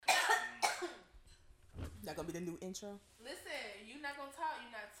gonna be the new intro? Listen, you not gonna talk. You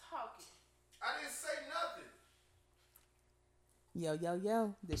not talking. I didn't say nothing. Yo, yo,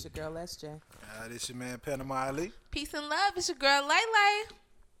 yo. This your girl SJ. This your man Panama Ali. Peace and love. It's your girl Lay.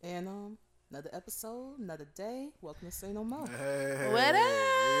 And another episode, another day. Welcome to Say No More. Hey, What up?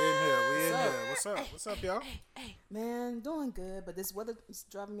 We in here. What's up? What's up, y'all? Hey. Man, doing good, but this weather is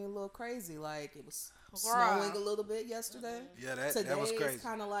driving me a little crazy. Like, it was Girl. snowing a little bit yesterday. Yeah, that Today was crazy. it's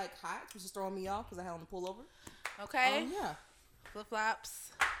kind of like hot, which is throwing me off because I had on the pullover. Okay. Yeah. Flip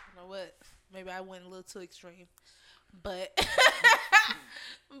flops. You know what? Maybe I went a little too extreme, but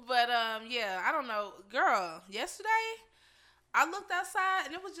yeah. I don't know, girl. Yesterday, I looked outside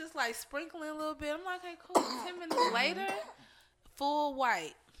and it was just like sprinkling a little bit. I'm like, hey, cool. 10 minutes later, full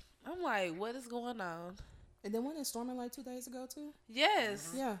white. I'm like, what is going on? And then wasn't it storming like 2 days ago too?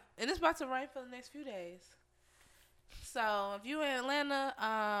 Yes. Yeah. And it's about to rain for the next few days. So if you're in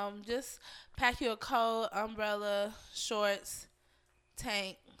Atlanta, just pack your coat, umbrella, shorts,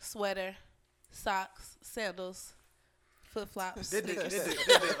 tank, sweater, socks, sandals, flip flops. Did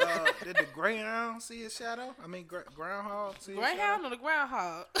the greyhound see his shadow? I mean, groundhog see his Greyhound shadow? or the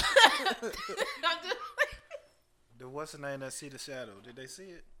groundhog? The what's the name that see the shadow? Did they see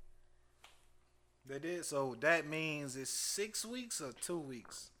it? They did. So that means it's 6 weeks or 2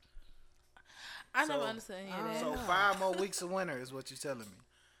 weeks. I never understood any of that. So 5 more weeks of winter is what you're telling me.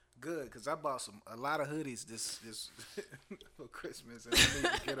 Good, because I bought a lot of hoodies this for Christmas and I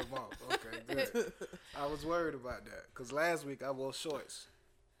need to get them off. Okay, good. I was worried about that because last week I wore shorts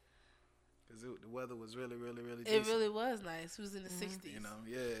because the weather was really, really, really decent. It really was nice. It was in the 60s. You know,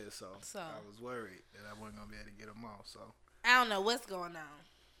 yeah. So I was worried that I wasn't gonna be able to get them off. So I don't know what's going on.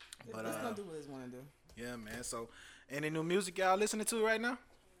 but It's gonna do what it's want to do. yeah, man. So any new music y'all listening to right now?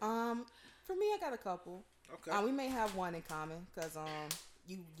 For me, I got a couple. Okay. We may have one in common because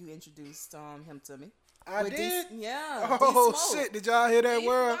you introduced him to me. I With did. Yeah. Oh D-Smoke. shit! Did y'all hear that You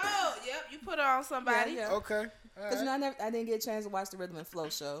word? know, yep, you put it on somebody. Yeah. Okay. Because I didn't get a chance to watch the Rhythm and Flow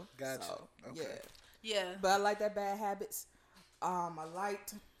show. Gotcha. So, Okay. Yeah. But I like that Bad Habits. I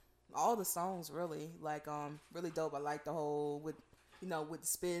liked all the songs really. Like really dope. I like the whole with the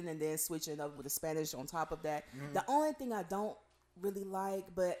spin and then switching up with the Spanish on top of that. Mm-hmm. The only thing I don't really like,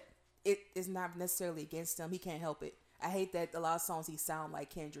 but it is not necessarily against him. He can't help it. I hate that a lot of songs he sound like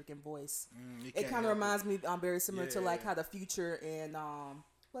Kendrick in voice. It kind of reminds me very similar to like how the Future and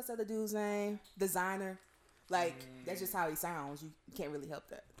what's the other dude's name? Designer. Like that's just how he sounds. You can't really help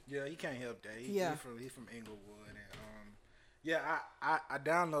that. Yeah, he can't help that. He from Inglewood, and I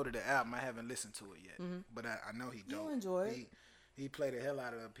downloaded the album. I haven't listened to it yet, but I know he dope. You'll enjoy it. He played the hell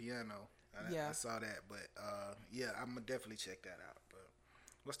out of the piano. I saw that, but I'm gonna definitely check that out. But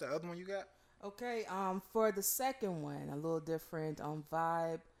what's the other one you got? Okay, for the second one, a little different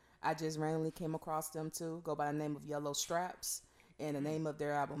vibe. I just randomly came across them too. Go by the name of Yellow Straps, and the name of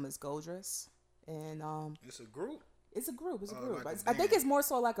their album is Goldress. And It's a group. It's a group. It's a group. Like I think it's more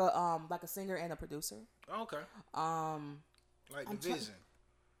so like a singer and a producer. Oh, okay. Like I'm Division.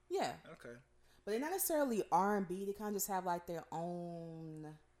 Yeah. Okay. But they're not necessarily R&B. They kind of just have like their own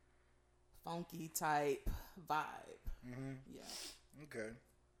funky type vibe. Yeah. Okay.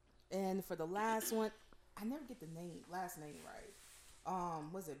 And for the last one, I never get the last name right.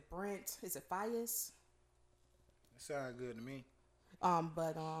 Was it Brent? Is it Fias? It sounds good to me.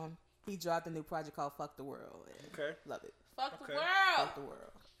 But he dropped a new project called Fuck the World. Okay. Love it. Fuck the Okay. world. Fuck the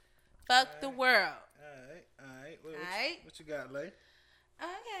world. Fuck the world. All right. Alright. What you got, Lay?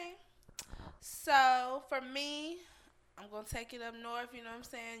 Okay. So for me, I'm gonna take it up north. You know what I'm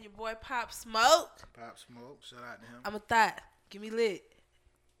saying? Your boy Pop Smoke. Pop Smoke. Shout out to him. I'm a thought. Give me lit.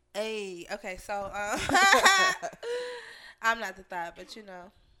 Hey. Okay. So I'm not the thought, but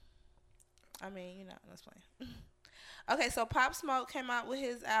I mean, that's fine. Okay, so Pop Smoke came out with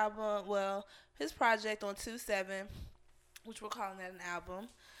his album, his project on 2/7, which we're calling that an album.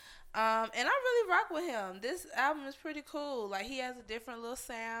 And I really rock with him. This album is pretty cool. Like, he has a different little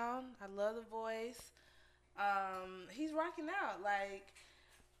sound. I love the voice. He's rocking out. Like,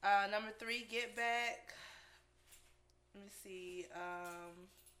 number 3, Get Back. Let me see.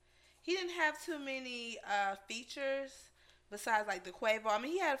 He didn't have too many features besides, like, the Quavo. I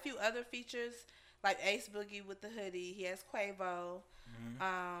mean, he had a few other features, like Ace Boogie with the hoodie. He has Quavo.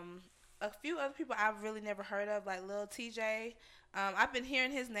 A few other people I've really never heard of, like Lil TJ. I've been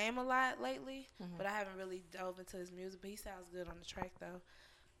hearing his name a lot lately, but I haven't really dove into his music. But he sounds good on the track, though.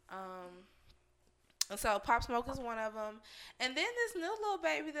 And so Pop Smoke is one of them. And then this new little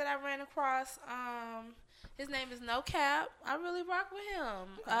baby that I ran across, his name is No Cap. I really rock with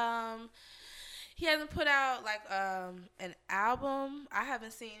him. He hasn't put out like an album. I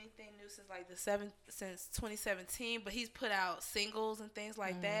haven't seen anything new since 2017. But he's put out singles and things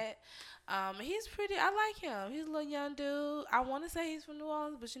like that. He's pretty. I like him. He's a little young dude. I want to say he's from New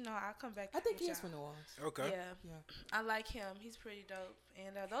Orleans, but I'll come back. I think he is from New Orleans. Okay. Yeah. I like him. He's pretty dope.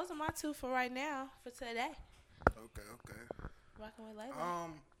 And those are my two for right now for today. Okay. Rocking with Layla.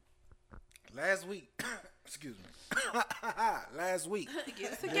 Last week, excuse me. Last week.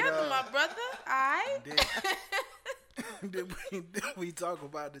 Get it together, my brother. All right. Did we talk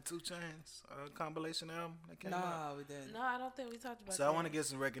about the 2 Chainz compilation album that came out? No, we didn't. No, I don't think we talked about that. So I want to get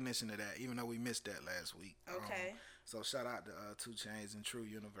some recognition of that, even though we missed that last week. Okay. So shout out to 2 Chainz and True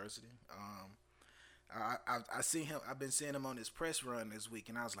University. I see him. I've been seeing him on his press run this week,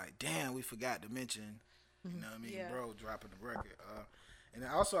 and I was like, damn, we forgot to mention, you know what I mean, bro, dropping the record. And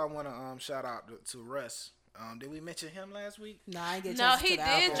also I want to shout out to Russ. Did we mention him last week? No, I didn't get No, to he the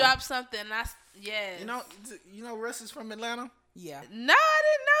did album. drop something. Yes. You know Russ is from Atlanta. Yeah. No, I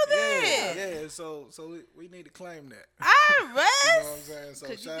didn't know that. Yeah. So we need to claim that. All right, You know what I'm Russ. saying? So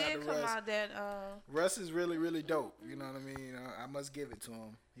Because you shout out did to come Russ. out that. Russ is really, really dope. You know what I mean? I must give it to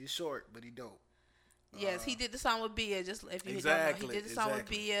him. He's short, but he dope. Yes, he did the song with Bia. Just if you Exactly, don't know, he did the song with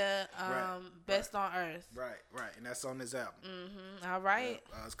Bia, "Best on Earth." Right, and that's on this album. All right.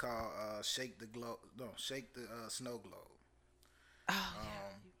 It's called "Shake the Snow Globe." Oh,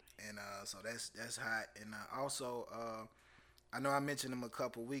 And so that's hot. And also, I know I mentioned him a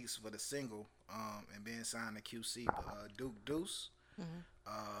couple weeks for the single and being signed to QC, but Duke Deuce,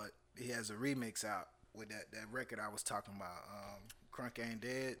 he has a remix out with that record I was talking about. Crunk Ain't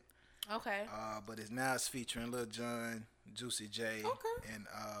Dead. okay. But it's featuring Lil Jon, Juicy J, and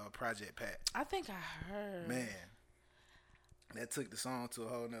Project Pat. I think I heard. Man, that took the song to a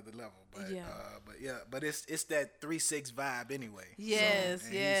whole nother level. But Yeah. but it's that 3-6 vibe anyway. Yes, So,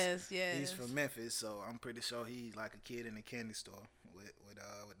 yes. He's from Memphis, so I'm pretty sure he's like a kid in a candy store with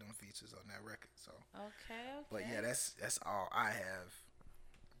them features on that record. So Okay. but yeah, that's all I have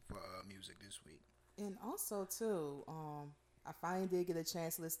for music this week. And also too, I finally did get a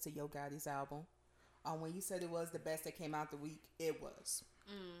chance to listen to Yo Gotti's album. When you said it was the best that came out the week, it was.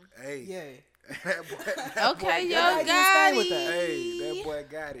 Hey, Yeah. that boy, Okay, Yo Gotti. Gotti. hey, that boy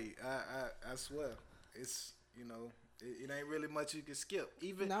Gotti. I swear, it's it ain't really much you can skip.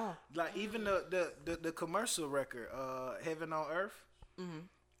 Even the commercial record, Heaven on Earth.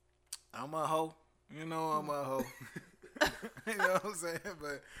 I'm a hoe. I'm a hoe. You know what I'm saying?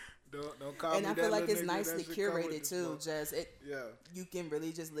 But don't call And me I that feel like little it's nigga. nicely That shit come with curated the too. smoke. Just Yeah. you can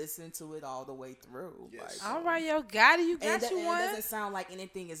really just listen to it all the way through. Yes. All right, Yo Gotti, you got and you it one. doesn't sound like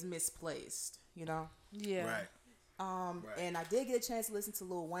anything is misplaced. Yeah. Right. Right. And I did get a chance to listen to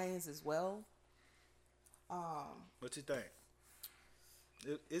Lil Wayne's as well. What you think?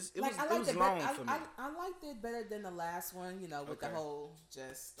 It was it long better. for me. I liked it better than the last one. With the Okay. whole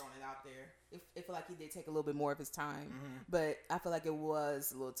just throwing it out there. It feel like he did take a little bit more of his time, but I feel like it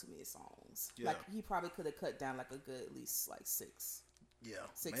was a little too many songs. Yeah. Like he probably could have cut down like a good at least like 6. Yeah,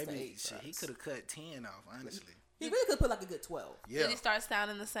 6 to maybe 8 shit, he tracks. could have cut 10 off. Honestly, He really could put like a good 12. yeah. Did he start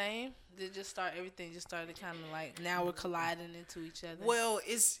sounding the same? Did it just start everything just started kind of like now we're colliding into each other? Well,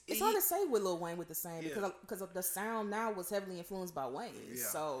 it's Hard to say with Lil Wayne with the same Yeah. because of the sound now was heavily influenced by Wayne. Yeah.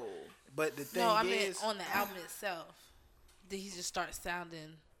 So but the thing no, I mean is, on the album itself. Did he just start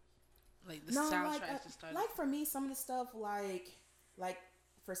sounding like the no, soundtrack just started? like for me, some of the stuff like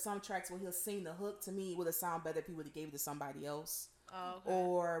for some tracks when he'll sing the hook, to me it would have sounded better if he would have gave it to somebody else. Oh, okay.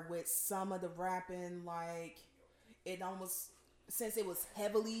 Or with some of the rapping, like it almost, since it was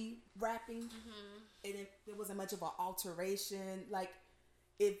heavily rapping, it wasn't much of an alteration. Like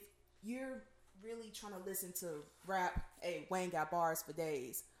if you're really trying to listen to rap, hey, Wayne got bars for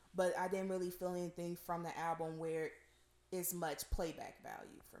days, but I didn't really feel anything from the album where it's much playback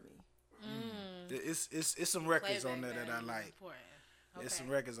value for me. it's some records on there Playback that I value is like. important. There's some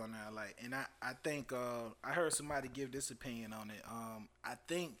Okay. records on there I like, and I think I heard somebody give this opinion on it. I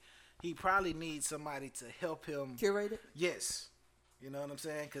think he probably needs somebody to help him. Curated? Yes, you know what I'm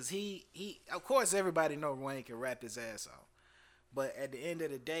saying? Because he of course everybody know Wayne can rap his ass off, but at the end of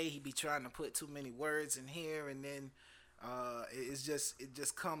the day, he be trying to put too many words in here, and then it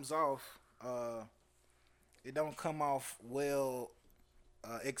just comes off. It don't come off well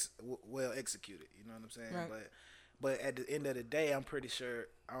executed. You know what I'm saying? Right. But at the end of the day, I'm pretty sure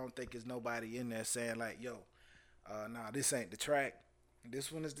I don't think there's nobody in there saying like, "Yo, nah, this ain't the track.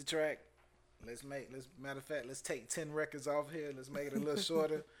 This one is the track. Matter of fact, let's take 10 records off here. Let's make it a little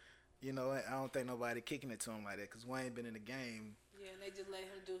shorter." I don't think nobody kicking it to him like that because Wayne been in the game Yeah, and they just let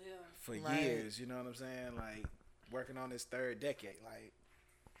him do him. for Right. years. You know what I'm saying? Like working on his 3rd decade. Like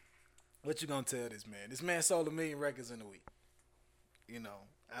What you gonna tell this man? This man sold 1 million records in a week. You know,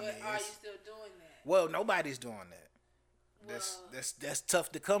 But are you still doing that? Well, nobody's doing that. That's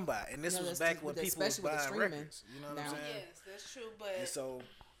tough to come by, and this was back when people was buying records. You know what I'm saying? Yes, that's true. But and so,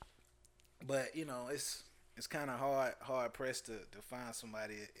 but you know, it's kind of hard pressed to find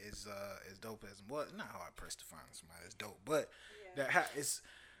somebody as dope as him. Well, not hard pressed to find somebody as dope, but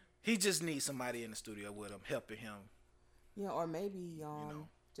he just needs somebody in the studio with him, helping him. Yeah, or maybe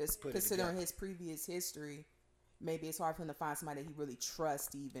just considering his previous history, maybe it's hard for him to find somebody that he really trusts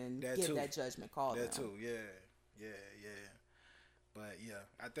to even give that judgment call. That too, yeah. But yeah,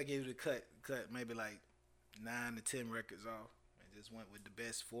 I think he would have cut maybe like 9 to 10 records off and just went with the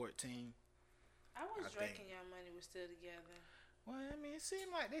best 14. I was Drake and Young Money were still together. Well, I mean, it seemed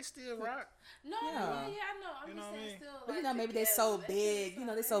like they still rock. No, yeah, I know. I'm just saying still. But maybe they're so big.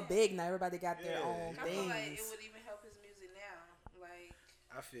 They're so big now. Everybody got their own things. I feel like it would even help his music now. Like,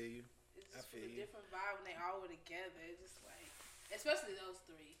 I feel you. It's just a different vibe when they all were together. It's just like, especially those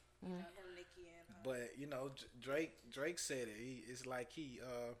three. You know, him, Nicki, and. But Drake said it. It's like he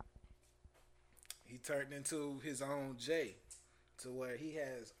turned into his own Jay, to where he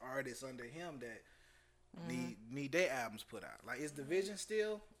has artists under him that need their albums put out. Like, is Division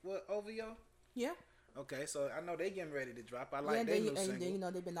still OVO? Yeah. Okay, so I know they getting ready to drop. I like their new single.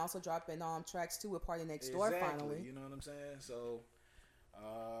 And they've been also dropping tracks too with Party Next Door finally. You know what I'm saying? So,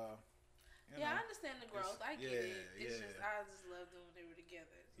 I understand the growth. I get it. It's just I just love them when they were together.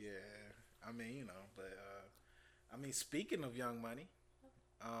 Yeah, I mean, but speaking of Young Money,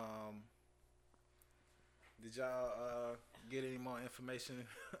 did y'all get any more information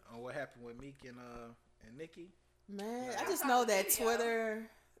on what happened with Meek and Nicki? Man, I just know that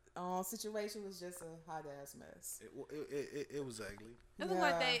Twitter situation was just a hot ass mess. It was ugly. It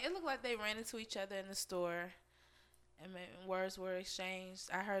looked like they ran into each other in the store, and words were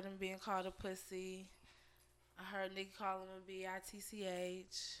exchanged. I heard him being called a pussy. I heard Nicki call him a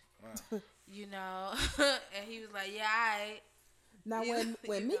bitch. Wow. And he was like, "Yeah, alright." Now,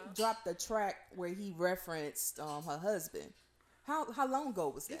 when Meek dropped the track where he referenced her husband, how long ago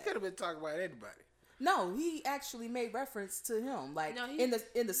was that? He could have been talking about anybody. No, he actually made reference to him. Like, in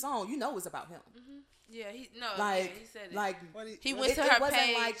the song, it's about him. Mm-hmm. Yeah, he said it. Like, he went to her page. It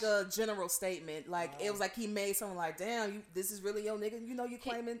wasn't like a general statement. Like, it was like he made something like, "Damn, this is really your nigga. You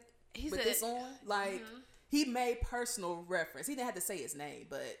claiming with this on?" Like, he made personal reference. He didn't have to say his name,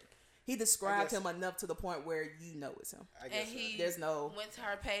 but he described him enough to the point where it's him. And he went to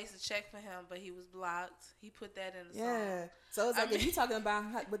her page to check for him, but he was blocked. He put that in the song. Yeah. So it's like, if you talking about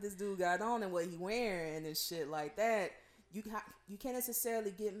what this dude got on and what he wearing and shit like that, you can't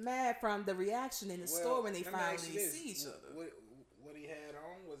necessarily get mad from the reaction in the store when they finally see each other. What he had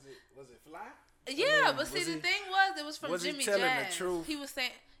on, was it fly? Yeah, but see, the thing it was from Jimmy Jazz. The truth? He was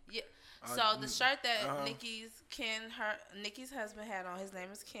saying, yeah. So the shirt that Nicki's husband had on, his name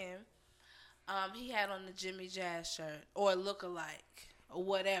is Kim. He had on the Jimmy Jazz shirt or look-alike or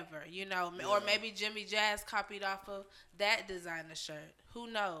whatever, or maybe Jimmy Jazz copied off of that designer shirt. Who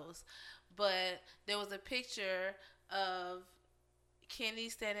knows? But there was a picture of Kenny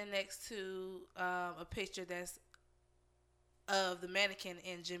standing next to a picture that's of the mannequin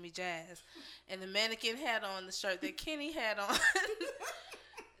in Jimmy Jazz, and the mannequin had on the shirt that Kenny had on.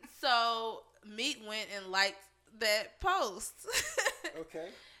 So Meek went and liked that post. Okay.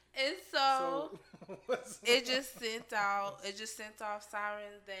 And so it just sent off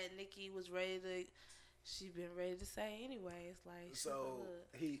sirens that Nicki was she'd been ready to say anyway. It's like, so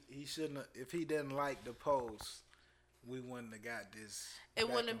he shouldn't have, if he didn't like the post, we wouldn't have got this. It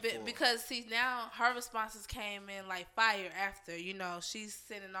wouldn't have been, because see, now her responses came in like fire after, she's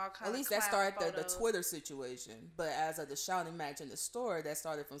sending all kinds of. At least that started the Twitter situation, but as of the shouting match in the store, that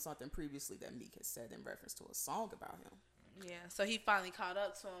started from something previously that Meek had said in reference to a song about him. Yeah, so he finally caught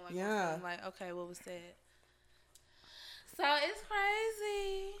up to him. Like, okay, what was said? So it's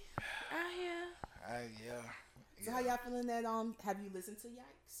crazy out here. So how y'all feeling that? Have you listened to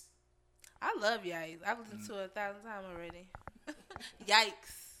Yikes? I love Yikes. I've listened to it 1,000 times already.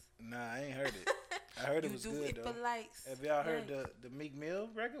 Yikes. Nah, I ain't heard it. I heard it was good though. Have y'all heard the Meek Mill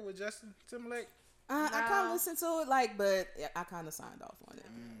record with Justin Timberlake? I kind of listened to it, but I kind of signed off on it.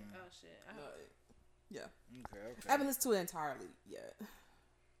 Oh shit. Yeah. Okay. I haven't listened to it entirely yet.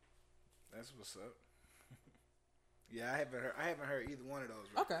 That's what's up. Yeah, I haven't heard either one of those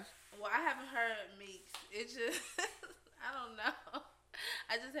records. Okay. Well, I haven't heard Meek's. It just I don't know.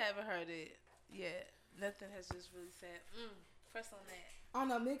 I just haven't heard it yet. Nothing has just really said, press on that. I don't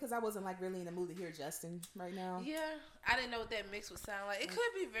know, me, because I wasn't really in the mood to hear Justin right now. Yeah, I didn't know what that mix would sound like. It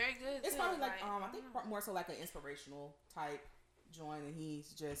could be very good. It's probably I think more so like an inspirational type joint, and he's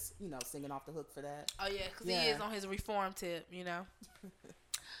just singing off the hook for that. Oh yeah, because he is on his reform tip,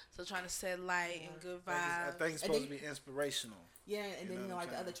 So trying to set light and good vibes. I think it's supposed to be inspirational. Yeah, and then like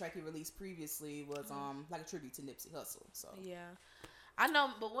the other track he released previously was like a tribute to Nipsey Hussle. So yeah, I know.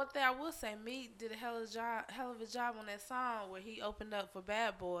 But one thing I will say, Meek did a hell of a job on that song where he opened up for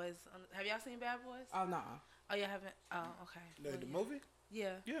Bad Boys. Have y'all seen Bad Boys? Oh no. Oh you haven't. Oh okay. The movie?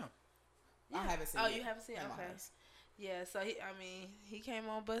 Yeah. Yeah. I haven't seen. Oh, it. You haven't seen it? Okay. Yeah, so he came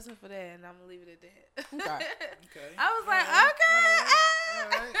on buzzing for that, and I'm gonna leave it at that. Okay. I was like, All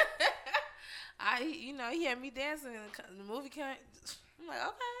right. He had me dancing, and the movie came. I'm like,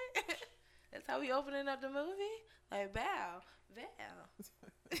 okay, that's how we opening up the movie. Like, Val.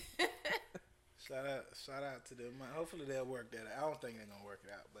 Shout out to them. Hopefully they'll work that out. I don't think they're gonna work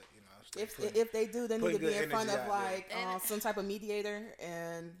it out, but if they do, they need to be in front of like some type of mediator,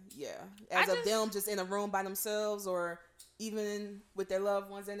 and them just in a room by themselves, or even with their loved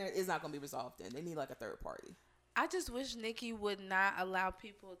ones in there, it's not gonna be resolved. Then they need like a third party. I just wish Nicki would not allow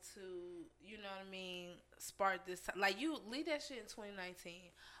people to, spark this. Like, you leave that shit in 2019.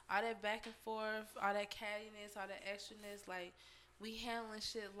 All that back and forth, all that cattiness, all that extraness. Like, we handling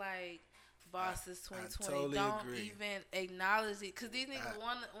shit like bosses 2020. Totally Don't agree. even acknowledge it. Because these niggas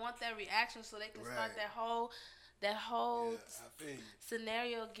want that reaction so they can start that whole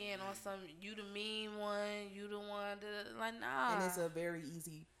scenario again on some, you the mean one, you the one that, like, nah. And it's a very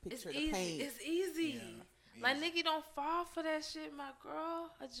easy picture to paint. It's easy. Yeah. Like, Nicki, don't fall for that shit, my girl.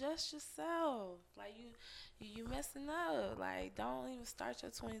 Adjust yourself. Like, you messing up. Like, don't even start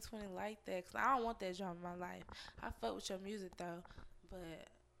your 2020 like that. Because I don't want that drama in my life. I fuck with your music, though. But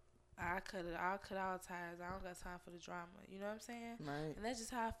I'll cut all ties. I don't got time for the drama. You know what I'm saying? Right. And that's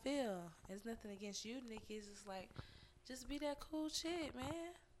just how I feel. It's nothing against you, Nicki. It's just like, just be that cool chick,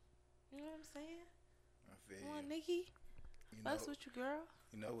 man. You know what I'm saying? I feel Come on, Nicki. Fucks with you, girl.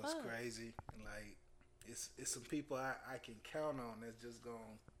 You know what's crazy? Like, it's some people I can count on that's just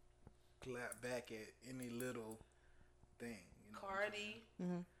gonna clap back at any little thing. Cardi.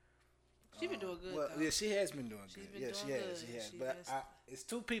 She been doing good. Though. Yeah, she has been doing good. Yeah, she has. But it's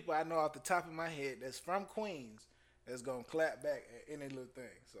two people I know off the top of my head that's from Queens that's gonna clap back at any little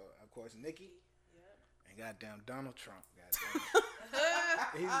thing. So of course Nicki, and goddamn Donald Trump.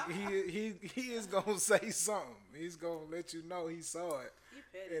 he is gonna say something. He's gonna let you know he saw it.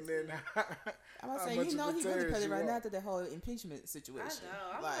 And then I was saying, he really petty right now after that whole impeachment situation. I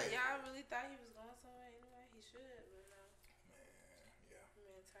know. I'm like, y'all really thought he was going somewhere anyway. He should, but no. Man, yeah.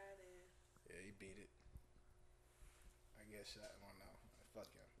 Man, tired of it. Yeah, he beat it. I guess I don't know. Fuck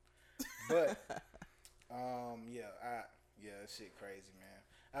him. But that shit crazy, man.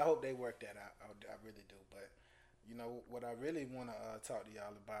 I hope they work that out. I really do. But what I really want to talk to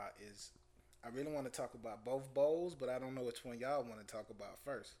y'all about is, I really want to talk about both bowls, but I don't know which one y'all want to talk about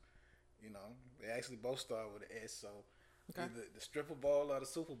first. They actually both start with an S, so either the stripper bowl or the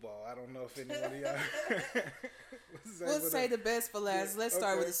Super Bowl. I don't know if anyone of y'all. We'll say the best for last. Let's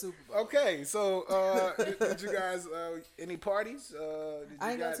start with the Super Bowl. Okay, so did you guys any parties?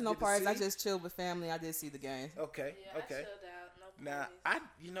 I ain't go to no parties. I just chilled with family. I did see the game. Okay, yeah, okay. I chilled out. No now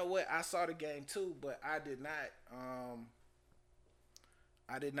you know what? I saw the game too, but I did not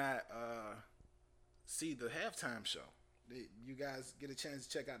see the halftime show. Did you guys get a chance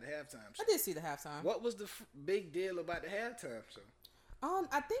to check out the halftime show? I did see the halftime. What was the big deal about the halftime show?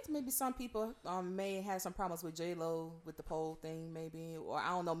 I think maybe some people may have some problems with J-Lo with the pole thing, maybe, or I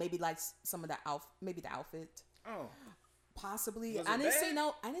don't know, maybe like some of the outfit. Oh, possibly. Was I didn't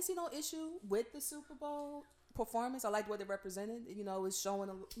bad? see no issue with the Super Bowl performance. I liked what it represented. It's showing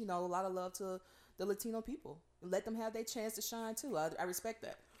a lot of love to the Latino people. Let them have their chance to shine too. I respect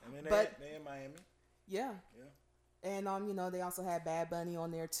that. I mean, they in Miami. Yeah. And they also had Bad Bunny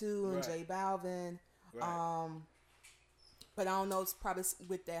on there too, and J Balvin. Right. But I don't know. It's probably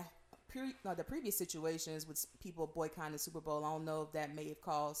with the previous situations with people boycotting the Super Bowl. I don't know if that may have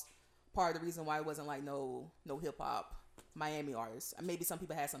caused part of the reason why it wasn't like no hip hop Miami artists. Maybe some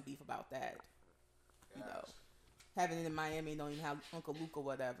people had some beef about that. Having it in Miami, don't even have Uncle Luke or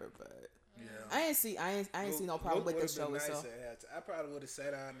whatever. But I ain't see no problem with the show itself. I probably would have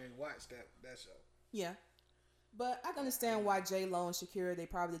sat down and watched that show. Yeah. But I can understand why J-Lo and Shakira, they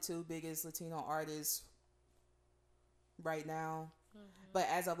probably the two biggest Latino artists right now. Mm-hmm. But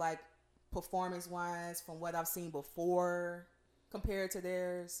as of like performance-wise, from what I've seen before compared to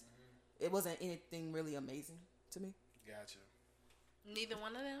theirs, it wasn't anything really amazing to me. Gotcha. Neither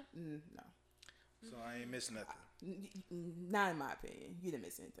one of them? No. So I ain't missed nothing. Not in my opinion. You didn't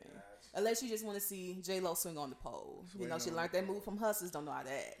miss anything. Unless you just want to see J-Lo swing on the pole. You know, she learned that move from Hustlers. Don't know how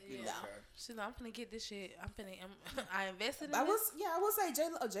that. Yeah. You know. She's like, I'm finna get this shit. I invested in this. I will say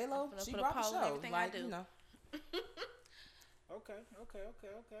J-Lo, she brought the show. Like, you know. Okay.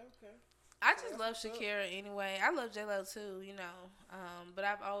 I just love Shakira anyway. I love J-Lo too, you know. But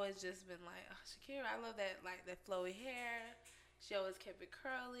I've always just been like, oh, Shakira, I love that, like, that flowy hair. She always kept it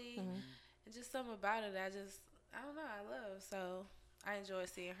curly. Mm-hmm. And just something about it I don't know, I love. So I enjoy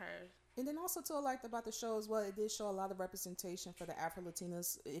seeing her. And then also too, I liked about the show as well. It did show a lot of representation for the Afro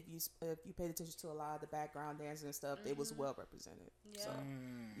Latinas. If you paid attention to a lot of the background dancing and stuff, it was well represented. Yeah, so,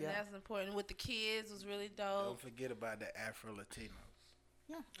 yeah, that's important. With the kids, was really dope. Don't forget about the Afro Latinos.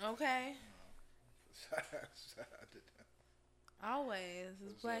 Yeah. Okay. Shout out to them. Always,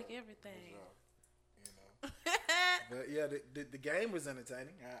 it's black everything. You know. But yeah, the game was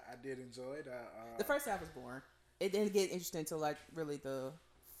entertaining. I did enjoy it. The first half was boring. It didn't get interesting until like really the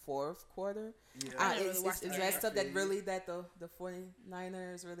fourth quarter. Yeah. It's that stuff that really that the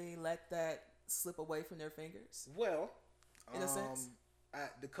 49ers really let that slip away from their fingers. Well, in a sense.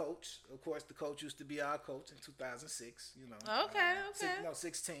 The coach used to be our coach in 2006. You know. Okay.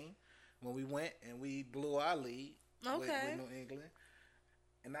 16 when we went and we blew our lead with New England.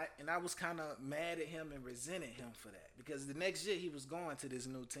 And I was kind of mad at him and resented him for that because the next year he was going to this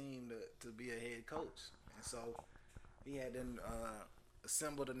new team to be a head coach, and so he had then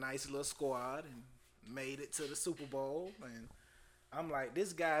assembled a nice little squad and made it to the Super Bowl. And I'm like,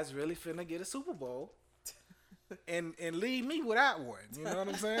 this guy's really finna get a Super Bowl, and leave me without one. You know what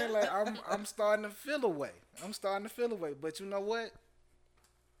I'm saying? Like I'm starting to feel away. But you know what?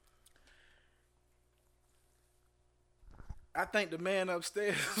 I think the man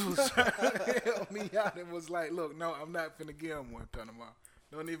upstairs was trying to help me out and was like, look, no, I'm not finna give him one, Panama.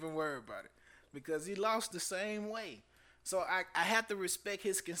 Don't even worry about it. Because he lost the same way. So I have to respect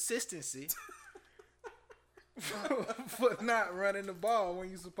his consistency for not running the ball when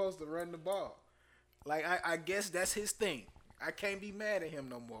you're supposed to run the ball. Like, I guess that's his thing. I can't be mad at him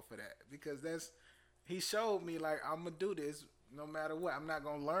no more for that. Because he showed me, like, I'm going to do this no matter what. I'm not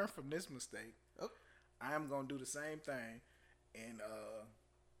going to learn from this mistake. Oh. I am going to do the same thing. And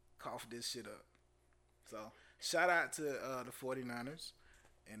cough this shit up. So shout out to the 49ers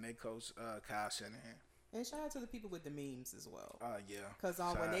and their coach Kyle Shanahan. And shout out to the people with the memes as well. Oh yeah. Because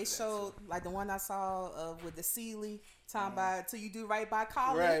when they showed like the one I saw with the Sealy talking about till you do right by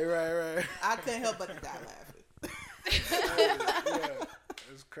Colin. Right. I couldn't help but to die laughing. Yeah,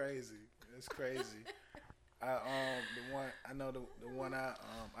 it's crazy. The one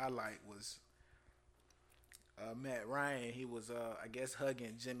I like was. Matt Ryan, he was, I guess,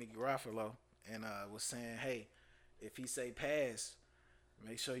 hugging Jimmy Garoppolo and was saying, hey, if he say pass,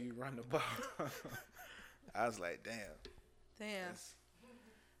 make sure you run the ball. I was like, damn.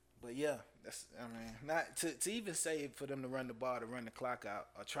 But yeah, not to even say for them to run the ball, to run the clock out,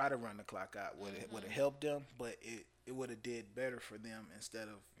 or try to run the clock out would have helped them, but it would have did better for them instead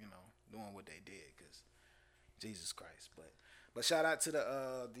of, doing what they did, because Jesus Christ. But shout out to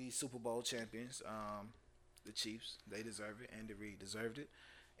the Super Bowl champions, the Chiefs. They deserve it. Andy Reid deserved it.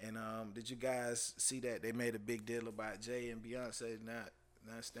 And did you guys see that they made a big deal about Jay and Beyonce not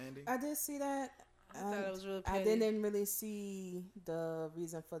standing? I did see that. I thought it was really petty. I didn't really see the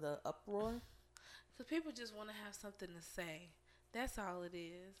reason for the uproar. Because people just want to have something to say. That's all it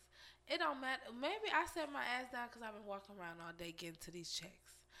is. It don't matter. Maybe I set my ass down because I've been walking around all day getting to these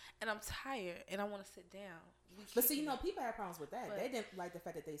checks. And I'm tired and I want to sit down. But see, people had problems with that. They didn't like the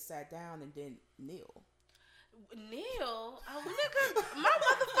fact that they sat down and didn't kneel. Kneel, nigga, my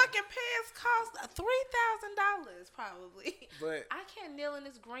motherfucking pants cost $3,000 probably. But I can't kneel in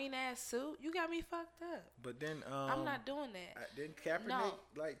this green ass suit. You got me fucked up. But then I'm not doing that. Didn't Kaepernick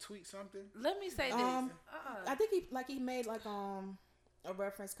like tweet something? Let me say this. I think he made like a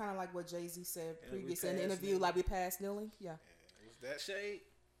reference, kind of like what Jay-Z said previously in the interview, kneeling. Like we passed kneeling. Yeah. Was that shade?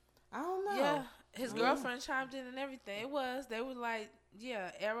 I don't know. Yeah, his girlfriend chimed in and everything. It was. They were like,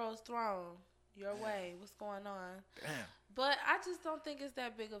 yeah, arrows thrown your way. What's going on? Damn. But I just don't think it's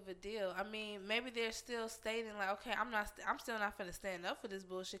that big of a deal. I mean, maybe they're still stating like, okay, I'm still not finna stand up for this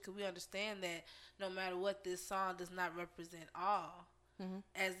bullshit because we understand that no matter what, this song does not represent all,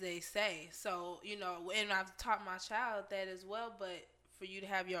 as they say. So, and I've taught my child that as well, but for you to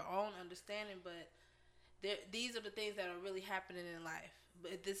have your own understanding, but these are the things that are really happening in life.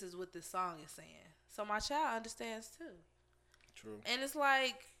 But this is what this song is saying. So my child understands too. True. And it's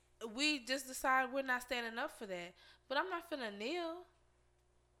like, we just decide we're not standing up for that. But I'm not finna kneel.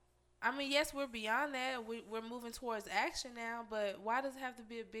 I mean, yes, we're beyond that. We're moving towards action now, but why does it have to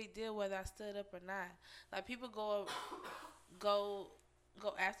be a big deal whether I stood up or not? Like, people go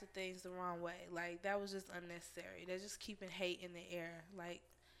after things the wrong way. Like, that was just unnecessary. They're just keeping hate in the air. Like,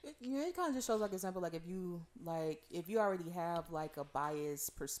 it kind of just shows like example, like if you already have like a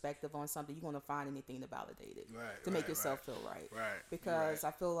biased perspective on something, you're gonna find anything to validate it, to make yourself feel right. Because I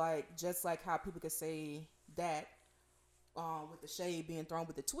feel like just like how people could say that with the shade being thrown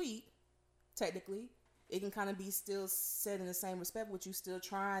with the tweet, technically it can kind of be still said in the same respect, with you still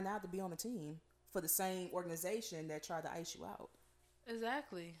trying out to be on a team for the same organization that tried to ice you out.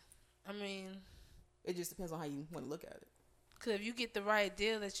 Exactly. I mean, it just depends on how you want to look at it. Because if you get the right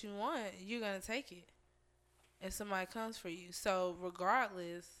deal that you want, you're going to take it if somebody comes for you. So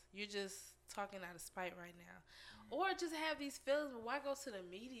regardless, you're just talking out of spite right now. Or just have these feelings, but why go to the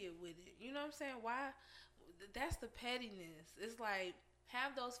media with it? You know what I'm saying? Why? That's the pettiness. It's like,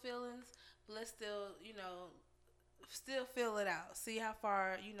 have those feelings, but let's still, still feel it out. See how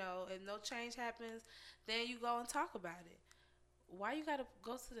far, if no change happens, then you go and talk about it. Why you got to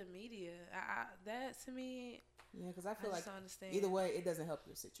go to the media? That, to me... Yeah, because I feel like either way, it doesn't help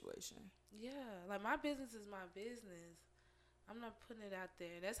your situation. Yeah, like my business is my business. I'm not putting it out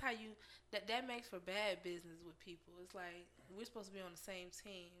there. That's how you, that makes for bad business with people. It's like, we're supposed to be on the same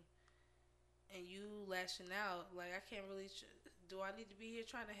team, and you lashing out. Like, I can't really, do I need to be here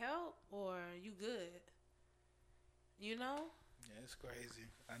trying to help, or you good? You know? Yeah, it's crazy.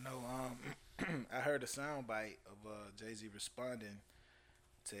 I know, I heard a soundbite of Jay-Z responding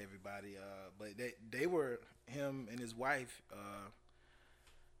to everybody, but they were, him and his wife,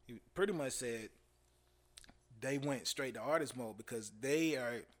 he pretty much said they went straight to artist mode because they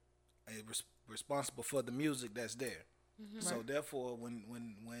are responsible for the music that's there. Mm-hmm. So therefore,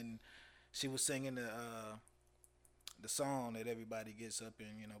 when she was singing the song that everybody gets up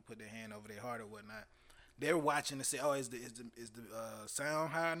and put their hand over their heart or whatnot, they're watching to say, oh, is the sound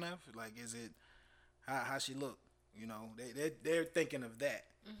high enough? Like, is it how she look? They're thinking of that.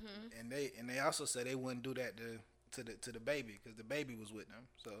 Mm-hmm. And they also said they wouldn't do that to the baby because the baby was with them.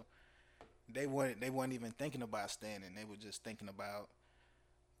 So they weren't even thinking about standing. They were just thinking about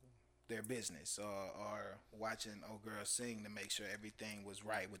their business or watching old girl sing to make sure everything was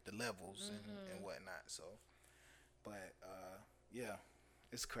right with the levels and whatnot. So, but yeah,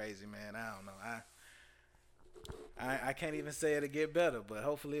 it's crazy, man. I don't know. I can't even say it'll get better, but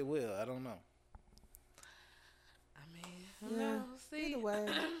hopefully it will. I don't know. Yeah. Either way,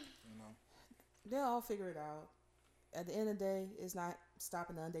 they'll all figure it out. At the end of the day, it's not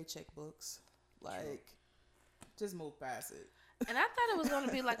stopping the unday checkbooks. Like, just move past it. And I thought it was going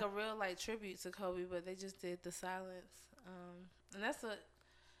to be like a real tribute to Kobe, but they just did the silence. And that's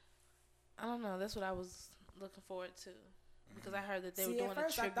I don't know. That's what I was looking forward to because I heard that they were doing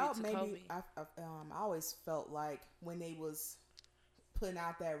a tribute to Kobe. I always felt like when they was putting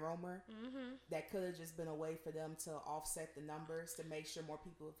out that rumor, that could have just been a way for them to offset the numbers to make sure more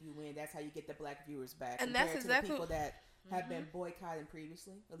people view in. That's how you get the black viewers back. And that's exactly to the people that have been boycotting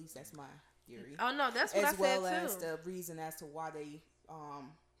previously. At least that's my theory. Oh no, that's what I said too. As well as the reason as to why they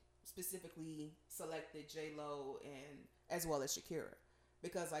specifically selected J-Lo and as well as Shakira,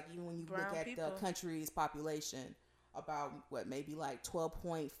 because like even when you look at the country's population, about maybe like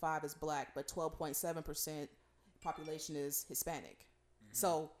 12.5 is black, but 12.7% population is Hispanic.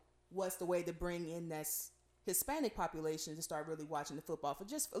 So what's the way to bring in that Hispanic population to start really watching the football for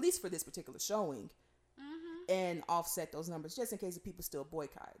just at least for this particular showing, and offset those numbers just in case the people still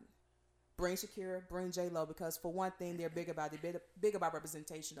boycotting? Bring Shakira, bring J-Lo, because for one thing they're big about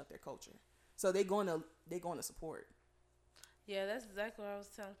representation of their culture. So they're going to support. Yeah, that's exactly what I was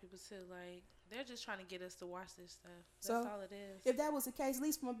telling people too. Like, they're just trying to get us to watch this stuff. That's all it is. If that was the case, at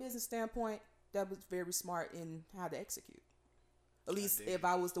least from a business standpoint, that was very smart in how to execute. At least if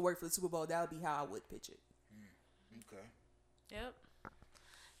I was to work for the Super Bowl, that would be how I would pitch it. Okay. Yep.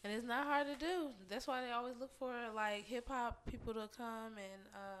 And it's not hard to do. That's why they always look for like hip hop people to come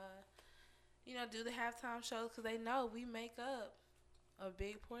and do the halftime shows, because they know we make up a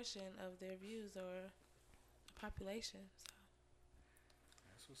big portion of their views or population.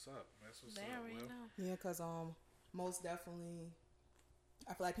 So. That's what's up. They already know. Yeah, because most definitely,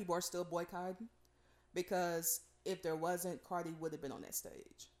 I feel like people are still boycotting, because if there wasn't, Cardi would have been on that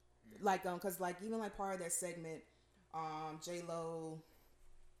stage. Like, because like even like part of that segment, J-Lo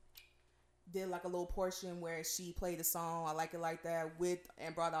did like a little portion where she played the song "I Like It Like That"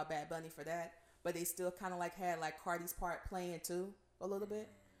 and brought out Bad Bunny for that, but they still kind of like had like Cardi's part playing too a little bit.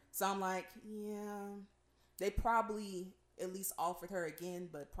 So I'm like, yeah, they probably at least offered her again,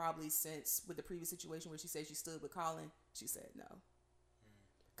 but probably since with the previous situation where she said she stood with Colin, she said no.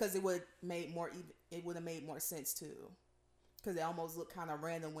 because it would made more. It would have made more sense too, because it almost looked kind of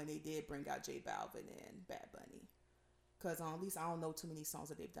random when they did bring out J Balvin and Bad Bunny. Because at least I don't know too many songs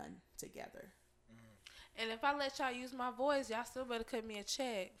that they've done together. And if I let y'all use my voice, y'all still better cut me a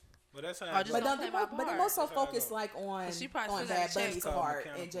check. But that's how. But they most so focused like on Bad Bunny's part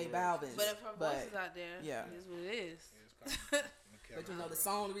and J Balvin's. But if her voice is out there, it is what it is. But you know the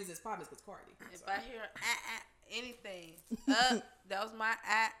song, the reason it's popping is because Cardi. If I hear anything, that was my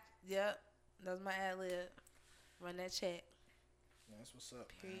Yep, that was my ad lib. Run that check. That's what's up,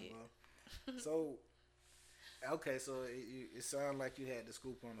 man. Well, so. Okay, so it sounded like you had the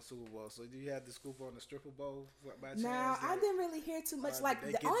scoop on the Super Bowl. So do you have the scoop on the stripper bowl by chance? No, I didn't really hear too much. Like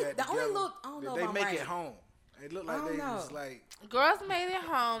the only look, I don't know. Did if they I'm make right. it home? It looked like they was like girls made it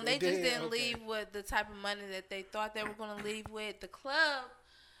home. They just didn't okay. leave with the type of money that they thought they were going to leave with. The club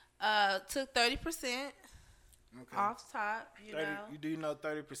took 30% off top. You know, do you know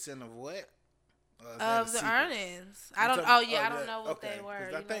 30% of what? Of the earnings. I don't know what they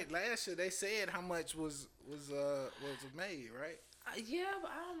were. I think last year they said how much was made, right? Yeah,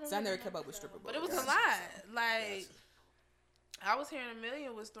 but I don't remember. So I never kept up with stripper bowl. But it was a lot. Like I was hearing $1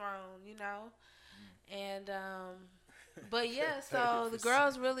 million was thrown, you know, and but yeah. So the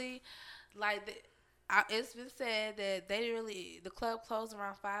girls really like. It's been said that the club closed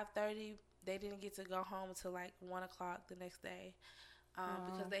around 5:30. They didn't get to go home until like 1 o'clock the next day,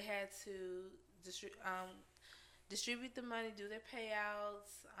 because they had to distribute the money, do their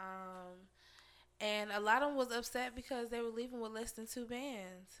payouts, and a lot of them was upset because they were leaving with less than 2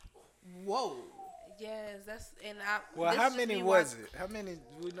 bands. Whoa. Yes, that's how many was it? How many?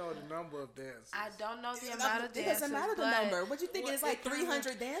 We know the number of dancers. I don't know the amount of dancers. It doesn't matter the number. What you think? It's like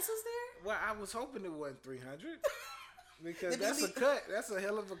 300 dancers there? Well, I was hoping it wasn't 300. Because that's a cut. That's a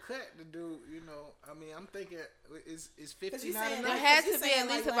hell of a cut to do. You know, I mean, I'm thinking is 50 not enough? There had to be at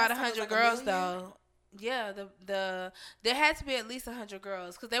least about 100 girls, though. Yeah, there had to be at least 100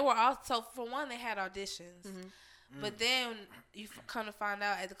 girls because they were also, for one, they had auditions. But then you come to find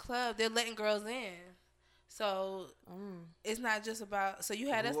out at the club they're letting girls in, so it's not just about. So you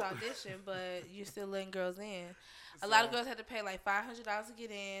had this audition, but you're still letting girls in. A lot of girls had to pay like $500 to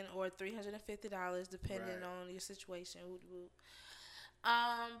get in, or $350 depending on your situation.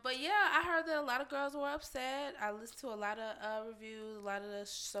 But yeah, I heard that a lot of girls were upset. I listened to a lot of reviews. A lot of the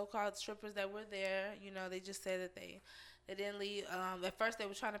so-called strippers that were there, you know, they just said that they didn't leave. At first, they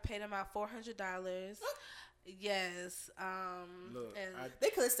were trying to pay them out $400. Yes. Look, and they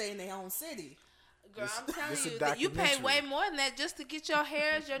could stay in their own city. Girl, I'm telling you that you pay way more than that just to get your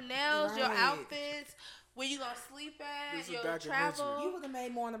hairs, your nails, your outfits, where you gonna sleep at, your travel. You would have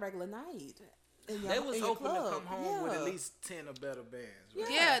made more on a regular night. They was hoping to come home with at least 10 or better bands. Right?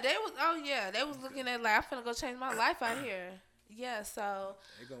 Yeah, they was. Oh yeah, they was looking at like, I'm finna go change my life out here. Yeah, so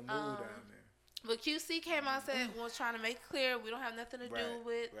they gonna move down there. But QC came out and said was trying to make it clear we don't have nothing to do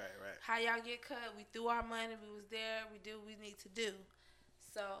with how y'all get cut. We threw our money. We was there. We do what we need to do.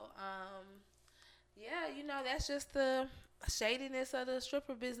 So yeah, you know, that's just the shadiness of the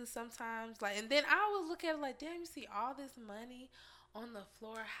stripper business sometimes. Like, and then I always look at it like, damn, you see all this money on the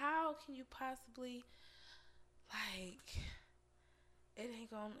floor. How can you possibly, like, it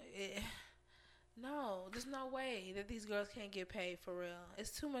ain't gonna, no, there's no way that these girls can't get paid for real.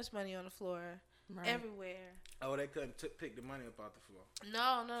 It's too much money on the floor everywhere. Oh, they couldn't pick the money up off the floor.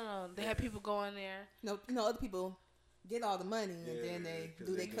 No. They had people go in there. No, other people get all the money and then they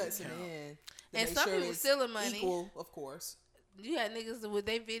do their cuts in the end. And some people stealing money. Equal, of course. You had niggas with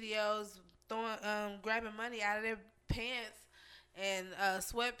their videos throwing, grabbing money out of their pants and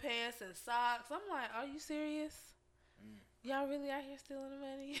sweatpants and socks. I'm like, are you serious? Y'all really out here stealing the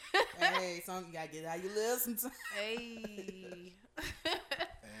money? Hey, you gotta get how you live sometimes. Hey. Damn.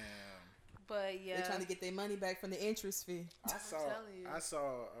 But yeah, they're trying to get their money back from the interest fee. I saw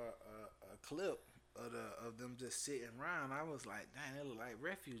a clip of them just sitting around. I was like, dang, they look like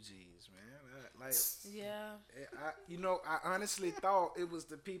refugees, man. I honestly thought it was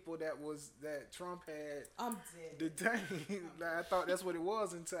the people that Trump had. I'm dead. Detained. I thought that's what it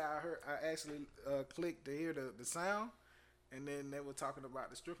was until I actually clicked to hear the sound, and then they were talking about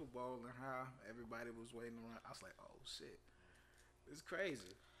the stripper bowl and how everybody was waiting around. I was like, oh shit, it's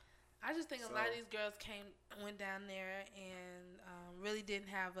crazy. I just think a lot of these girls went down there and really didn't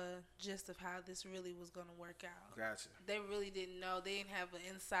have a gist of how this really was going to work out. Gotcha. They really didn't know. They didn't have an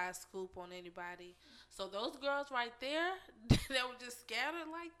inside scoop on anybody. So those girls right there that were just scattered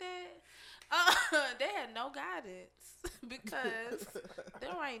like that, they had no guidance because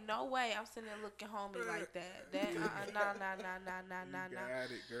there ain't no way I'm sitting there looking homey like that. No. You got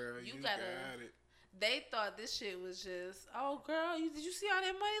it, girl. You got it. they thought this shit was just, oh girl, did you see all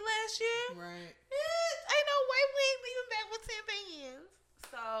that money last year? Right. Ain't no way we ain't leaving back with 10 bands.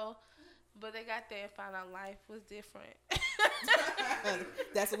 So, but they got there and found out life was different.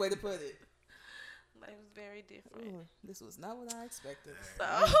 That's the way to put it. Life was very different. Ooh, this was not what I expected. So,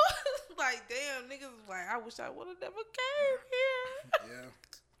 like, damn, niggas was like, I wish I would have never came here. Yeah.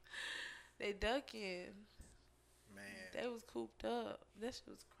 They ducking. Man. They was cooped up. That shit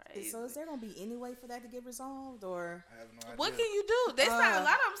was crazy. So is there gonna be any way for that to get resolved, or I have no idea. What can you do? They signed a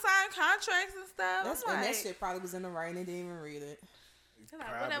lot of them signed contracts and stuff. that's I'm and like, that shit probably was in the writing. They didn't even read it. they're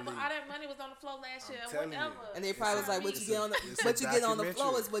like, whatever, all that money was on the floor last year. telling you. Whatever. And they probably was like, what you get on the it's what a you get on the documentary.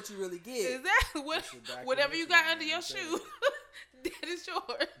 floor is what you really get. Exactly. Whatever you got under your I'm telling shoe, that is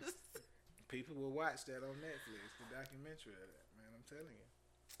yours. People will watch that on Netflix, the documentary of that, man. I'm telling you.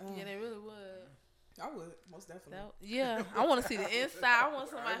 Yeah, they really would. I would most definitely. Yeah, I want to see the inside. I want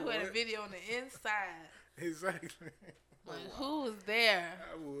somebody who had a video on the inside. Exactly. Like, who was there?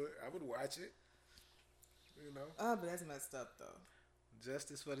 I would watch it. You know. But that's messed up though.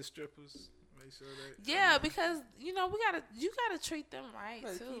 Justice for the strippers. Make sure that. Yeah, because you gotta treat them right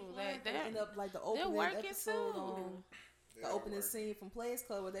But too. they end up like the they're opening working episode too. on They the are opening working. scene from Players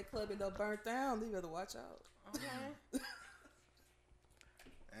Club where that club ended up burnt down. You better watch out. Okay.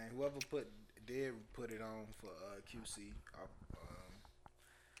 And whoever did put it on for QC,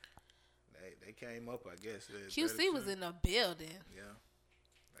 they came up, I guess. QC was in the building. Yeah,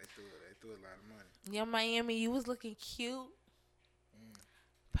 they threw a lot of money. Yeah, Miami, you was looking cute.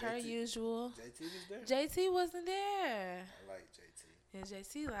 Per JT usual. JT was there. JT wasn't there. I like JT. And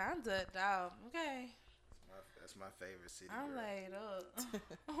JT like, I'm ducked out. Okay. That's my favorite city. I'm girl. laid up.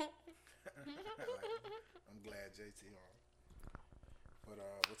 I'm glad JT on. But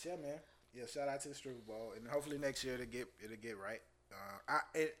yeah, man. Yeah, shout out to the stripper ball, and hopefully next year it'll get right.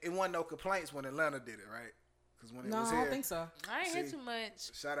 It wasn't no complaints when Atlanta did it, right? Because when it No, was I here, don't think so. I ain't hear See, too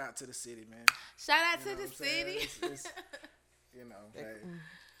much. shout out to the city, man. Shout out You to know the what I'm saying? city. It's, you know, hey,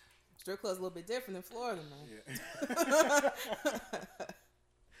 Strip club's a little bit different in Florida, man. yeah.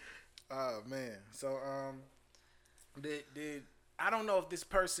 Oh man. So did I don't know if this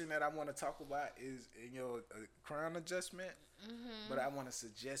person that I want to talk about is a crown adjustment, but I want to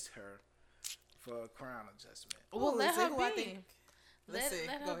suggest her for a crown adjustment. Well, Ooh, let is it her who I be. think- Let's see.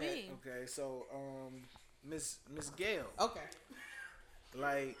 Let Go her ahead. be. Okay, so Miss Gail, Okay.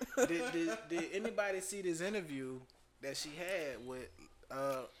 like did anybody see this interview that she had with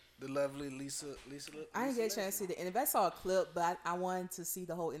the lovely Lisa? I didn't get a chance to see the interview. I saw a clip, but I wanted to see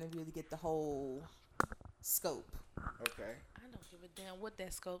the whole interview to get the whole scope. Okay. I don't give a damn what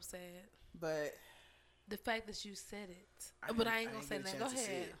that scope said. But The fact that you said it. I But didn't- I ain't gonna say get a that. Go chance to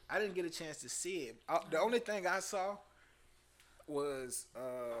see ahead. it. I didn't get a chance to see it. The only thing I saw was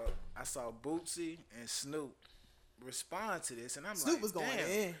I saw Bootsy and Snoop respond to this, and I'm Snoop like, was going damn,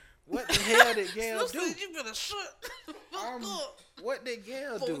 in. what the hell did Gail Snoop do? said, you better shut the fuck up. What did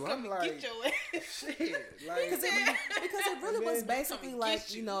Gail Before do? we come I'm and like, get your ass. shit, like, because it really was Man, basically come and like,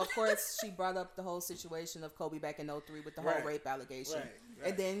 get you you. know, of course she brought up the whole situation of Kobe back in 03 with the whole Right. rape allegation. Right.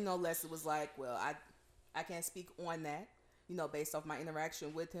 And then, Leslie was like, well, I can't speak on that, based off my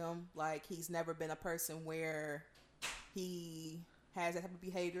interaction with him. Like, he's never been a person where he has that type of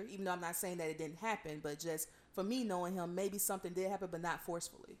behavior, even though I'm not saying that it didn't happen, but just for me knowing him, maybe something did happen, but not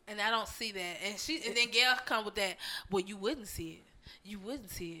forcefully. And I don't see that. And then Gail come with that, well, you wouldn't see it. You wouldn't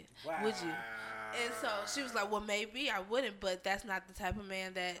see it, would you? And so she was like, well, maybe I wouldn't, but that's not the type of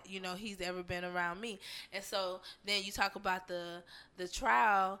man that, he's ever been around me. And so then you talk about the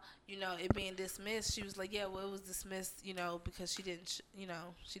trial, it being dismissed. She was like, yeah, well, it was dismissed, because she didn't,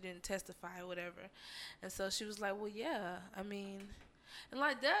 she didn't testify or whatever. And so she was like, well, yeah, I mean, and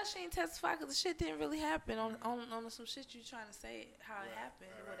like, she didn't testify because the shit didn't really happen on some shit you trying to say how it happened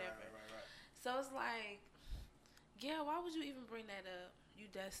or whatever. Right. So it's like, yeah, why would you even bring that up? You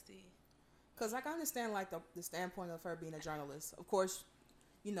dusty. Because I can understand, like, the standpoint of her being a journalist. Of course,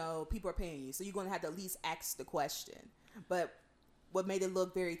 people are paying you, so you're going to have to at least ask the question. But what made it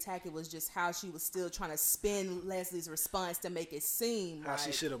look very tacky was just how she was still trying to spin Leslie's response to make it seem How like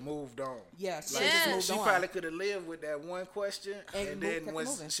she should have moved on. Yeah, she Like, just moved she on. probably could have lived with that one question, and then kept when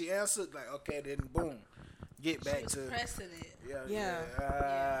moving. she answered, like, okay, then boom, get back She was to pressing it.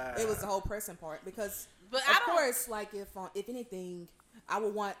 Yeah. It was the whole pressing part because, But of I don't- course, like if anything, I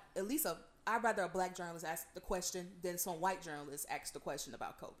would want at least a I'd rather a black journalist ask the question than some white journalist ask the question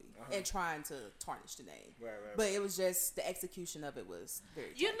about Kobe and trying to tarnish the name. Right. But it was just the execution of it was very.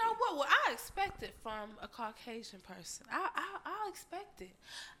 You know what? Well, I expect it from a Caucasian person. I'll expect it.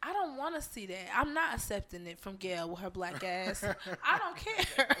 I don't want to see that. I'm not accepting it from Gail with her black ass. I don't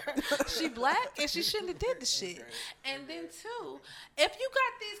care. She black and she shouldn't have did the shit. Okay. And then too, if you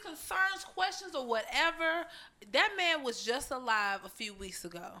got these concerns, questions, or whatever, that man was just alive a few weeks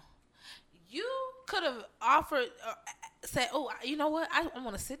ago. You could have offered, said, "Oh, you know what? I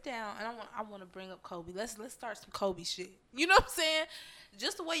want to sit down and I want to bring up Kobe. Let's start some Kobe shit." You know what I'm saying?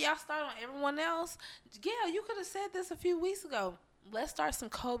 Just the way y'all start on everyone else. Yeah, you could have said this a few weeks ago. Let's start some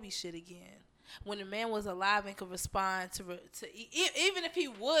Kobe shit again. When the man was alive and could respond to even if he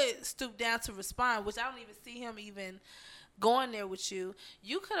would stoop down to respond, which I don't even see him even going there with you.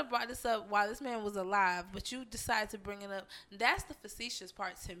 You could have brought this up while this man was alive, but you decided to bring it up. That's the facetious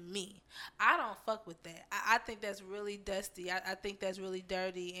part to me. I don't fuck with that. I think that's really dusty. I think that's really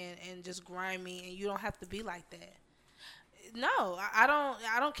dirty and just grimy, and you don't have to be like that. No, I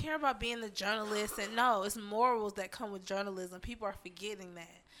don't care about being the journalist, and no, it's morals that come with journalism. People are forgetting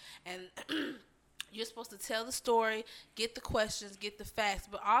that. And you're supposed to tell the story, get the questions, get the facts,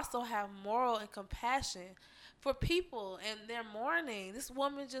 but also have moral and compassion for people and their mourning. This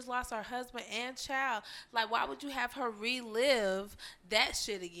woman just lost her husband and child. Like, why would you have her relive that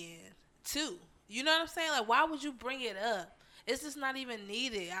shit again, too? You know what I'm saying? Like, why would you bring it up? It's just not even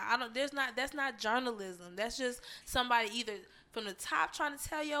needed. That's not journalism. That's just somebody either from the top trying to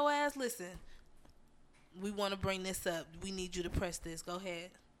tell your ass, listen, we want to bring this up. We need you to press this. Go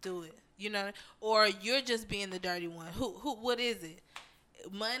ahead. Do it. You know? Or you're just being the dirty one. What is it?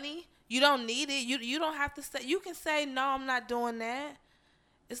 Money? You don't need it. You don't have to say. You can say, no, I'm not doing that.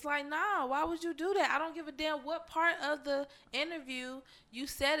 It's like, nah, why would you do that? I don't give a damn what part of the interview you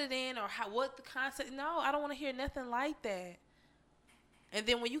said it in or what the concept. No, I don't want to hear nothing like that. And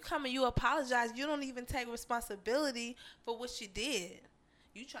then when you come and you apologize, you don't even take responsibility for what you did.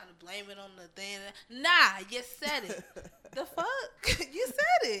 You trying to blame it on the thing. Nah, you said it. The fuck? You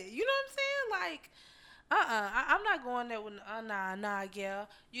said it. You know what I'm saying? Like, I'm not going there with, nah, girl.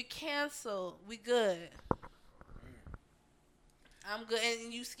 You canceled. We good. I'm good.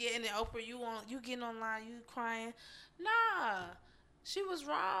 And you scared, and then Oprah, you getting online, you crying. Nah, she was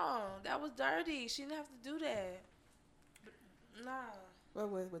wrong. That was dirty. She didn't have to do that. But, nah. Well,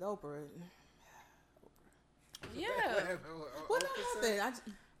 with Oprah. Yeah. What happened?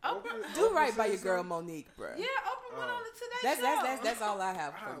 Oprah, do right by your girl Monique, bro. Yeah, Oprah went on the Today Show. That's all I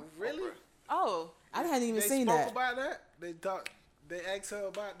have. Really? Oprah. Oh, I hadn't even seen that. They spoke about that? They asked her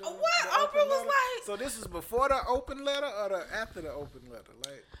about the what? The Oprah was letter. like. So this is before the open letter or after the open letter?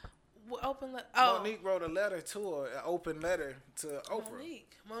 Like, open letter. Oh, Monique wrote a letter to her, an open letter to Oprah.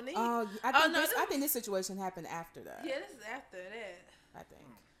 Monique. I think this situation happened after that. Yeah, this is after that. I think.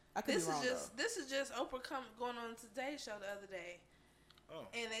 I could be wrong, This is just Oprah going on Today Show the other day. Oh.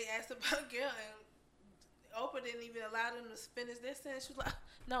 And they asked about girl, and Oprah didn't even allow them to finish their sentence. She was like,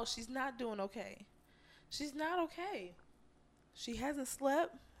 no, she's not doing okay. She's not okay. She hasn't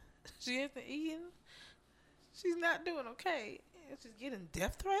slept. She hasn't eaten. She's not doing okay. She's getting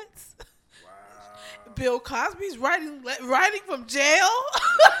death threats. Wow. Bill Cosby's writing from jail.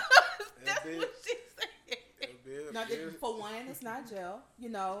 That's what she said. No, for one, it's not jail. You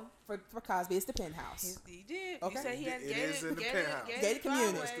know, for Cosby, it's the penthouse. He did. Okay. You said he had gated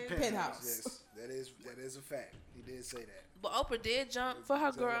community. It's the penthouse. Yes, that is a fact. He did say that. But Oprah did jump for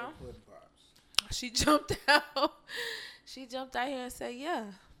her girl. She jumped out. She jumped out here and said, "Yeah,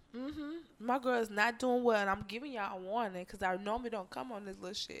 my girl is not doing well, and I'm giving y'all a warning because I normally don't come on this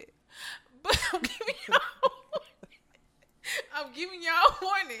little shit, but I'm giving y'all a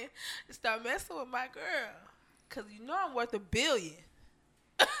warning. Stop messing with my girl." Cause you know I'm worth $1 billion,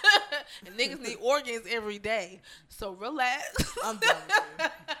 and niggas need organs every day. So relax. I'm done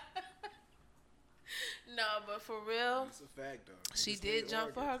with you. No, but for real, it's a fact though. She did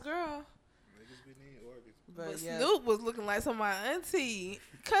jump for her girl. Niggas be needing organs. But yeah. Snoop was looking like somebody auntie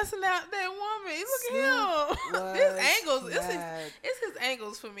cussing out that woman. Look at him. His angles. It's his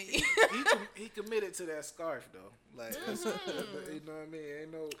angles for me. he committed to that scarf though. Like you know what I mean?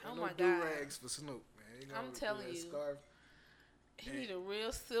 Ain't no do rags for Snoop. I'm telling you, scarf. He need a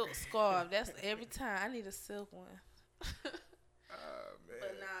real silk scarf. That's every time. I need a silk one. Man.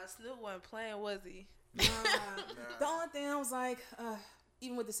 But nah, Snoop wasn't playing, was he? Nah. The only thing I was like,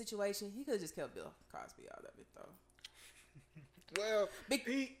 even with the situation, he could have just kept Bill Cosby out of it though. Well,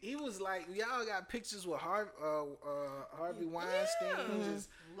 he was like, y'all got pictures with Harvey Weinstein just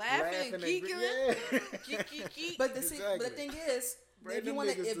laughing and geeking. But the thing is, if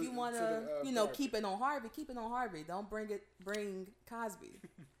you want to, you know, keep it on Harvey. Don't bring Cosby.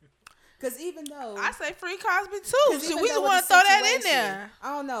 Because even though I say free Cosby too, we just want to throw that in there.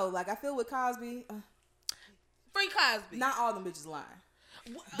 I don't know. Like I feel with Cosby, free Cosby. Not all them bitches lying.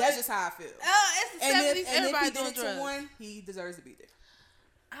 That's just how I feel. It's the 70s. Everybody if he doing did it drugs. to one, he deserves to be there.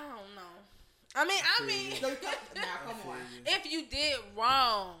 I don't know. I mean, now come on. If you did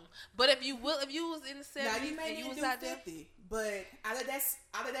wrong, but if you was in the 70s now you may and you need was to do out 50, there, but out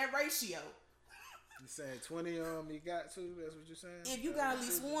of that ratio, you saying 20 you got to? That's what you're saying. If you got at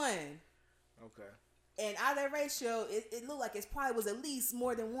least one, okay, and out of that ratio, it looked like it probably was at least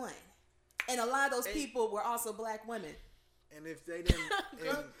more than one, and a lot of those people were also black women. And if they didn't,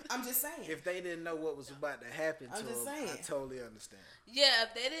 I'm just saying. If they didn't know what was about to happen to them, I totally understand. Yeah,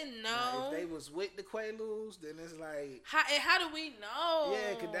 if they didn't know. Now, if they was with the Quaaludes, then it's like. How do we know?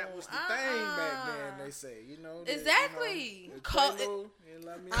 Yeah, because that was the thing back then, they say. You know. Exactly. You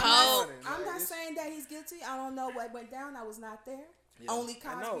know, I'm not saying that he's guilty. I don't know what went down. I was not there. Yeah. Only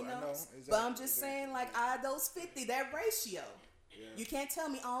Cosby knows. I know. Exactly. But I'm just saying, like, out of those 50, that ratio. Yeah. You can't tell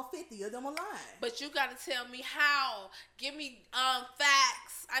me all 50 of them are lying. But you got to tell me how. Give me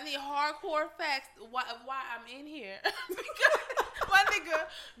facts. I need hardcore facts why I'm in here. Because, my nigga,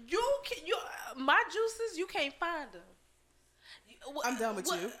 my juices, you can't find them. I'm done with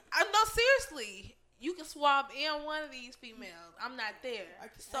you. No, seriously. You can swab in one of these females. I'm not there.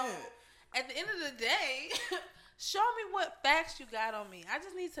 So, at the end of the day, show me what facts you got on me. I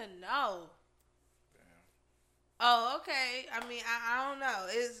just need to know. Oh, okay. I mean, I don't know.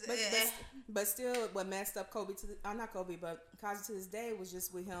 But still, what messed up Kobe not Kobe, but Cosby to this day was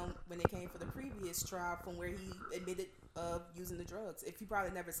just with him when it came for the previous trial from where he admitted of using the drugs. If he probably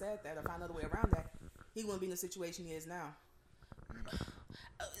never said that or found another way around that, he wouldn't be in the situation he is now.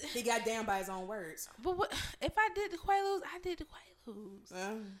 He got damned by his own words. But what if I did the Quaaludes? I did the Quaaludes.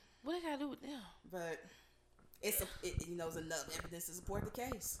 What I gotta do with them? But it's enough evidence to support the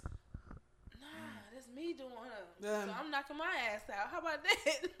case. That's me doing her. So I'm knocking my ass out. How about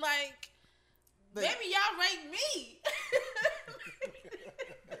that? Like, maybe y'all rate me.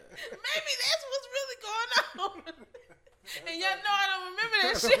 Maybe that's what's really going on. And y'all know I don't remember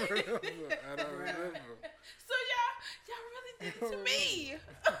that shit. I don't remember. So y'all really did it to me.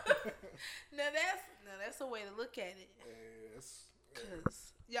 Now that's a way to look at it. Yes.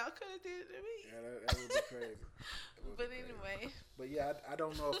 Cause y'all could have did it to me. Yeah, that would be crazy. But anyway. But yeah, I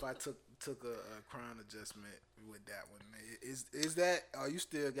don't know if I took a crown adjustment with that one. Is that? Oh, you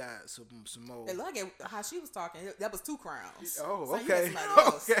still got some more? And look at how she was talking. That was 2 crowns. Oh, so okay.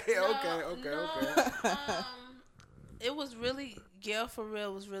 Okay. It was really Gail for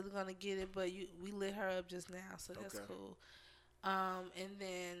real was really gonna get it, but we lit her up just now, so that's cool. And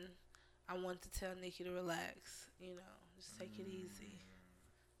then I wanted to tell Nikki to relax. You know, just take it easy.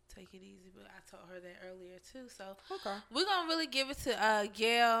 Take it easy, but I told her that earlier too. So we're gonna really give it to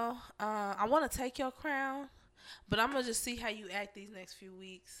Gail. I want to take your crown, but I'm gonna just see how you act these next few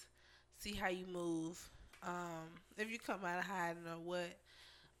weeks. See how you move. If you come out of hiding or what.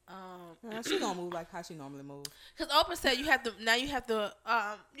 She gonna move like how she normally moves. Because Oprah said you have to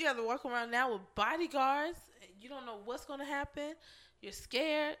walk around now with bodyguards. You don't know what's gonna happen. You're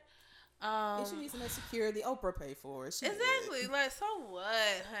scared. If she needs some security, Oprah pay for it. Exactly. Like, so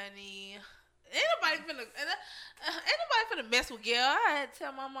what, honey? Ain't nobody finna mess with Gail. I had to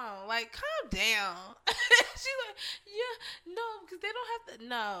tell my mom, like, calm down. She like, yeah, no, because they don't have to.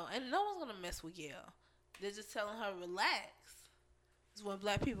 No, and no one's gonna mess with Gail. They're just telling her relax. It's when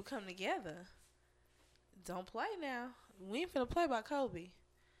black people come together. Don't play now. We ain't finna play by Kobe.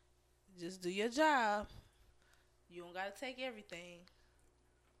 Just do your job. You don't gotta take everything.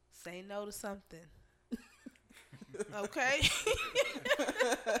 Say no to something. Okay?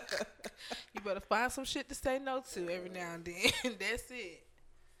 You better find some shit to say no to every now and then. That's it.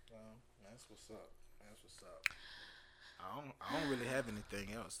 Well, that's what's up. I don't really have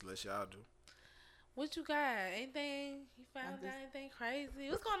anything else unless y'all do. What you got? Anything you found out? Anything crazy?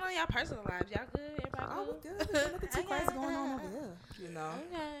 What's going on in y'all personal lives? Y'all good? Everybody good? Nothing too crazy going on over here. You know.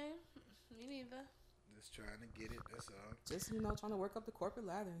 Okay. Me neither. Just trying to get it. That's all. Just trying to work up the corporate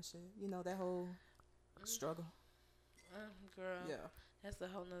ladder and shit. You know that whole struggle. Girl. Yeah. That's a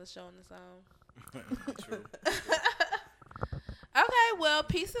whole nother show on its own. True. Okay, well,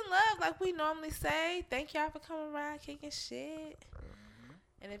 peace and love, like we normally say. Thank y'all for coming around, kicking shit.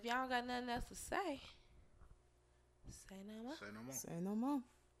 And if y'all got nothing else to say, say no more. Say no more. Say no more.